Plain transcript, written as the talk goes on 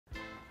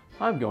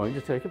I'm going to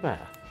take a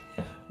bath.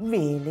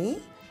 Really?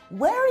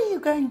 Where are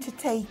you going to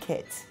take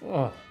it?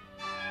 Oh.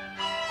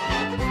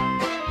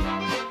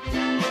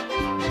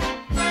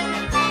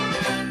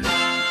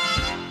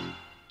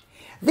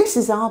 This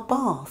is our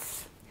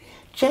bath.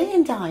 Jay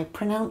and I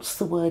pronounce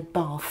the word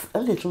bath a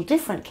little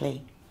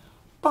differently.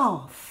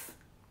 Bath.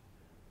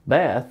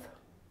 Bath.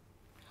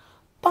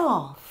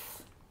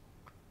 Bath.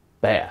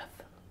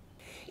 Bath.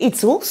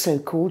 It's also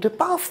called a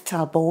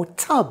bathtub or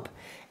tub,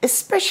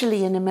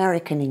 especially in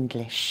American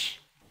English.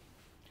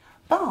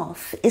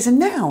 Bath is a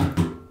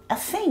noun, a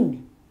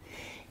thing.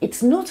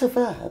 It's not a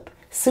verb,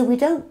 so we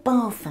don't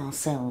bath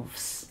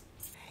ourselves.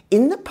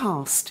 In the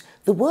past,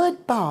 the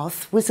word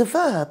bath was a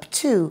verb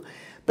too,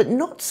 but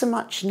not so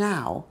much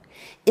now.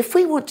 If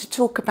we want to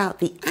talk about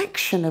the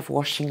action of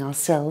washing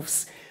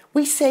ourselves,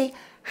 we say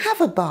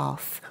have a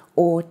bath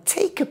or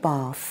take a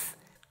bath.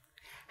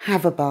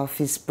 Have a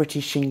bath is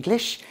British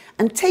English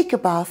and take a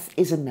bath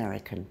is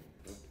American.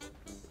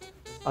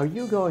 Are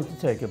you going to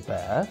take a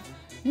bath?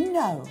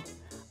 No,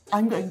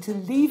 I'm going to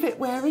leave it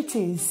where it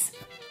is.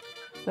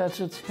 That's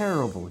a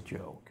terrible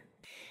joke.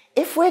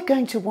 If we're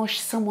going to wash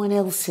someone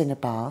else in a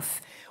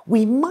bath,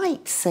 we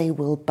might say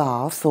we'll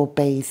bath or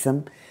bathe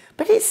them,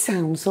 but it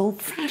sounds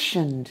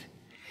old-fashioned.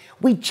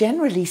 We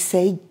generally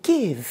say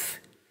give.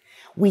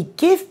 We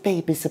give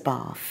babies a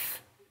bath.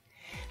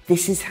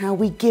 This is how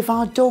we give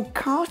our dog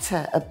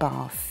Carter a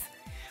bath.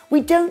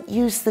 We don't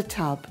use the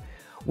tub.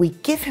 We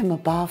give him a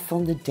bath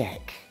on the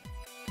deck.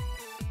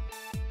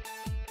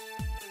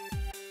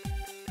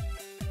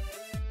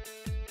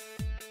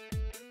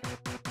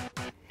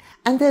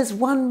 And there's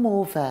one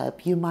more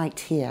verb you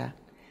might hear.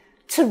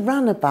 To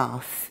run a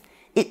bath.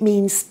 It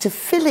means to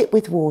fill it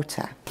with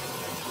water.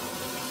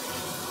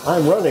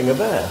 I'm running a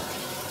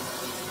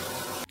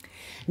bath.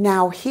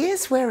 Now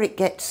here's where it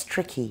gets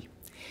tricky.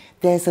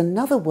 There's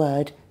another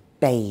word,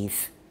 bathe,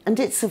 and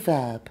it's a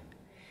verb.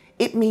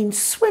 It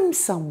means swim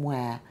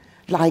somewhere,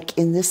 like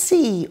in the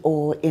sea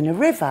or in a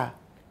river.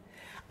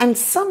 And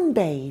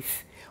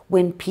sunbathe.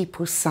 When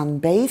people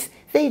sunbathe,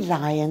 they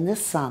lie in the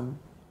sun.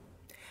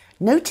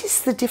 Notice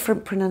the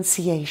different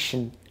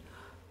pronunciation.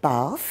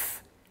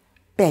 Bath,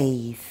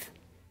 bathe.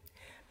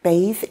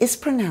 Bathe is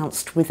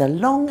pronounced with a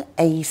long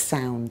A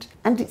sound,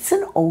 and it's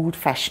an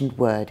old-fashioned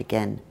word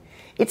again.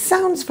 It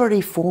sounds very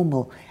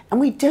formal, and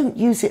we don't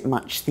use it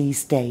much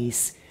these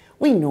days.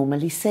 We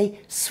normally say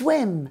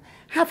swim,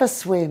 have a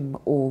swim,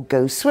 or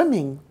go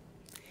swimming.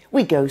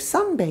 We go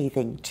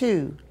sunbathing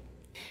too.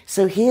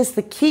 So here's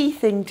the key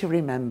thing to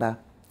remember.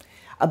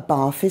 A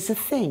bath is a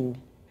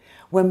thing.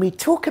 When we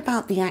talk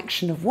about the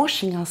action of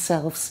washing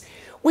ourselves,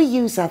 we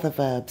use other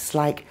verbs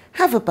like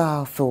have a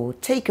bath or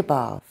take a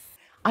bath.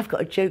 I've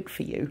got a joke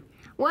for you.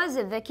 What is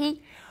it,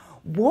 Vicky?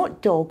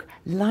 What dog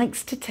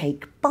likes to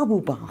take bubble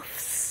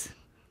baths?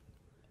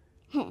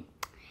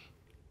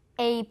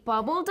 A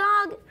bubble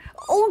dog?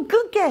 Oh,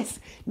 good guess.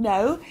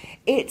 No,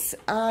 it's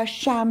a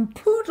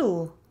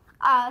shampoodle.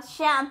 A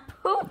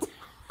shampoo?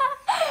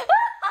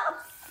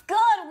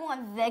 Good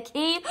one,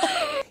 Vicky.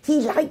 He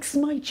likes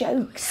my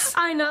jokes.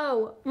 I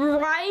know,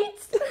 right?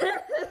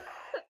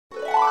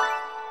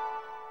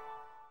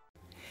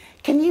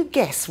 Can you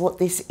guess what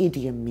this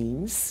idiom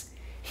means?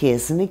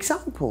 Here's an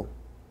example.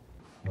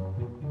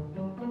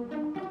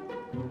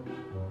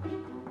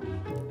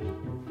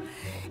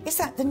 Is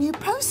that the new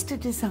poster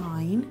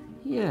design?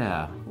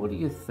 Yeah, what do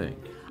you think?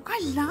 I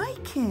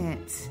like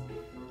it.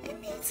 It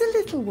needs a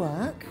little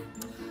work.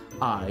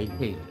 I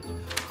hate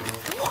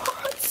it.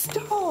 What?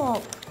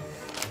 Stop.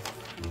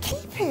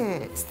 Keep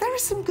it. There are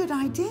some good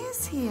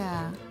ideas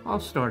here. I'll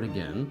start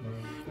again.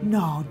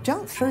 No,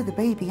 don't throw the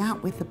baby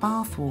out with the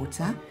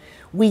bathwater.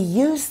 We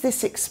use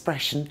this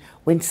expression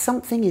when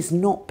something is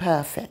not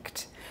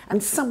perfect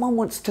and someone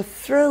wants to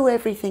throw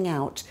everything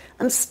out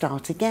and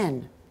start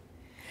again.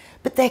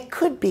 But there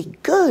could be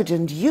good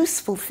and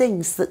useful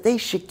things that they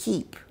should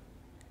keep.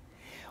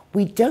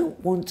 We don't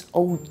want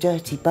old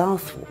dirty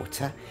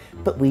bathwater,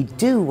 but we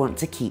do want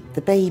to keep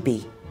the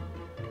baby.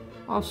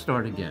 I'll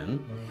start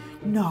again.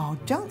 No,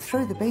 don't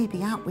throw the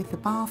baby out with the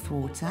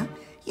bathwater.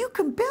 You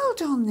can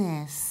build on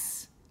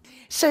this.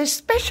 So,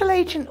 Special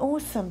Agent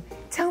Awesome,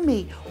 tell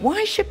me,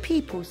 why should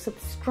people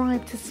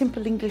subscribe to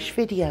Simple English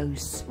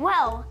videos?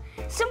 Well,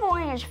 Simple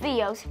English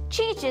videos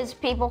teaches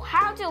people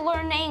how to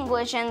learn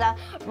English in the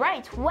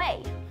right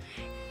way.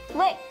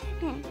 Like,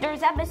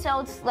 there's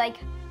episodes like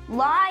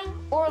lie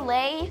or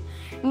lay,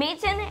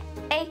 meeting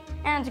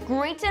and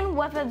greeting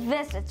with a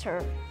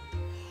visitor.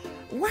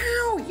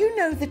 Wow, you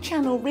know the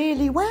channel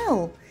really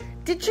well.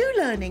 Did you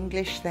learn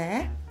English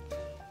there?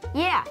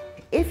 Yeah.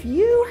 If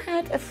you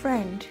had a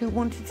friend who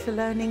wanted to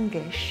learn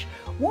English,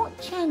 what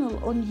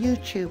channel on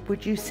YouTube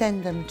would you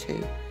send them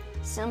to?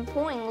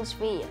 Simple English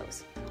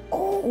videos.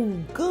 Oh,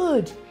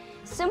 good.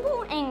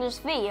 Simple English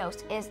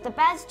videos is the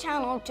best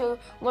channel to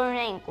learn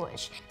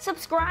English.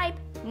 Subscribe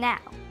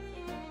now.